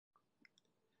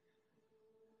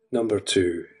Number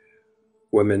 2.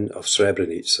 Women of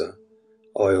Srebrenica,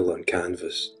 Oil on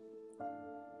Canvas.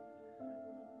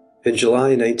 In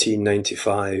July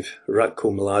 1995,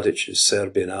 Ratko Mladic's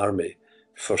Serbian army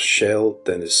first shelled,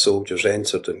 then his soldiers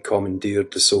entered and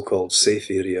commandeered the so-called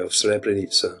safe area of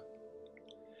Srebrenica.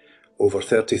 Over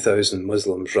 30,000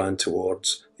 Muslims ran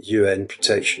towards the UN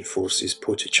Protection Forces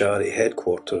Potocari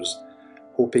headquarters,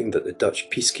 hoping that the Dutch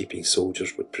peacekeeping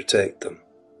soldiers would protect them.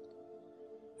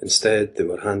 Instead, they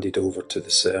were handed over to the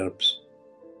Serbs.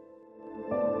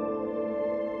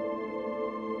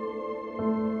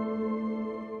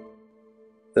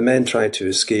 The men tried to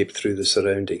escape through the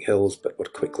surrounding hills but were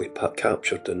quickly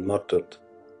captured and murdered.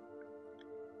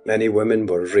 Many women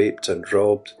were raped and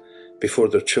robbed before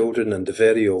their children and the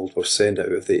very old were sent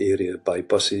out of the area by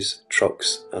buses,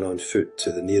 trucks and on foot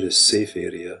to the nearest safe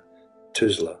area,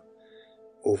 Tuzla,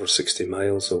 over 60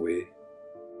 miles away.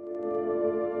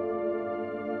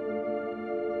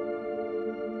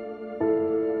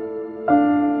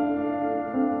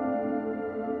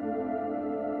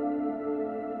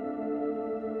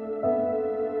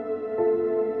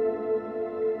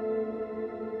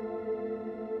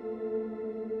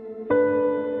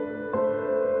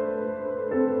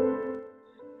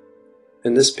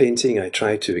 In this painting I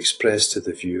try to express to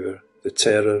the viewer the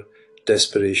terror,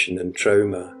 desperation and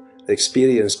trauma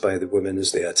experienced by the women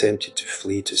as they attempted to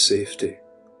flee to safety.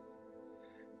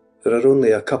 There are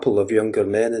only a couple of younger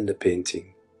men in the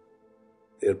painting.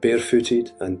 They are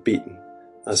barefooted and beaten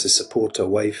as they support a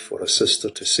wife or a sister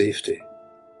to safety.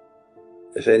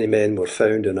 If any men were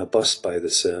found in a bus by the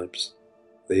Serbs,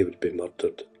 they would be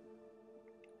murdered.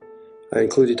 I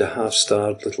included a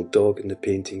half-starved little dog in the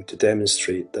painting to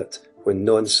demonstrate that when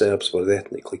non-Serbs were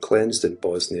ethnically cleansed in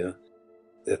Bosnia,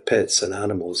 their pets and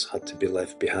animals had to be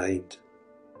left behind.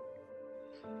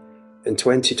 In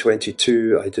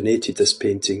 2022, I donated this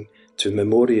painting to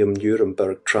Memoriam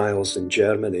Nuremberg trials in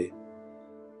Germany.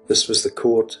 This was the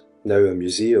court, now a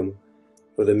museum,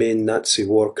 where the main Nazi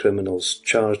war criminals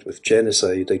charged with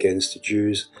genocide against the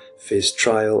Jews faced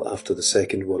trial after the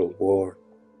Second World War.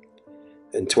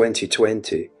 In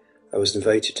 2020, I was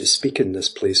invited to speak in this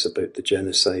place about the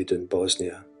genocide in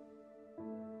Bosnia.